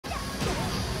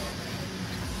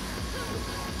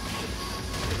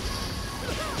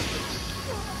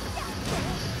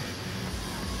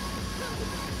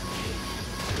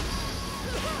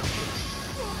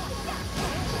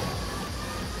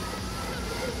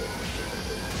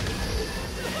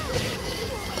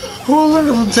Oh, learn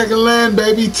it from Tekken Land,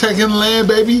 baby. Tekken Land,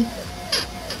 baby.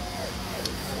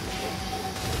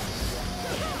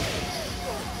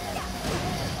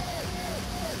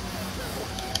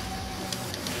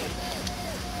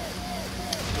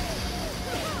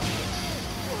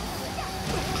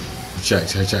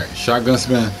 Check. Shotgun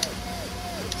spin.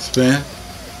 Spin.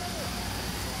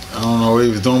 I don't know what he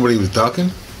was doing, but he was ducking.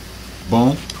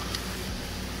 Boom.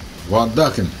 While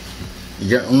ducking.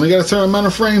 You only got a certain amount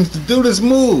of frames to do this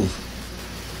move.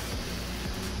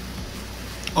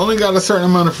 Only got a certain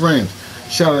amount of frames.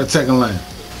 Shout out to Tekken Land.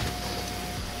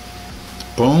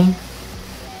 Boom.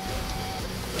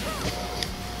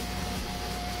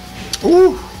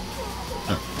 Ooh.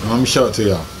 Let me show it to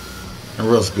y'all in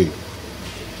real speed.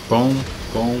 Boom,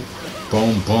 boom,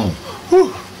 boom, boom.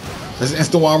 Whew. That's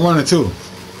instant while running too.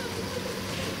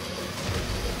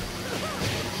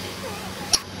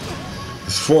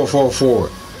 It's 4-4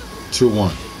 forward.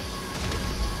 2-1.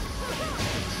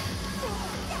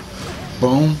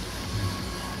 Boom.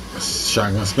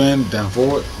 Shotgun spin, down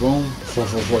forward. Boom.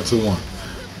 4-4-4,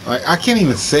 2-1. Like, I can't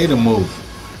even say the move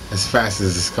as fast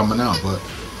as it's coming out, but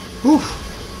whew.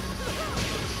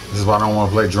 This is why I don't want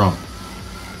to play drunk.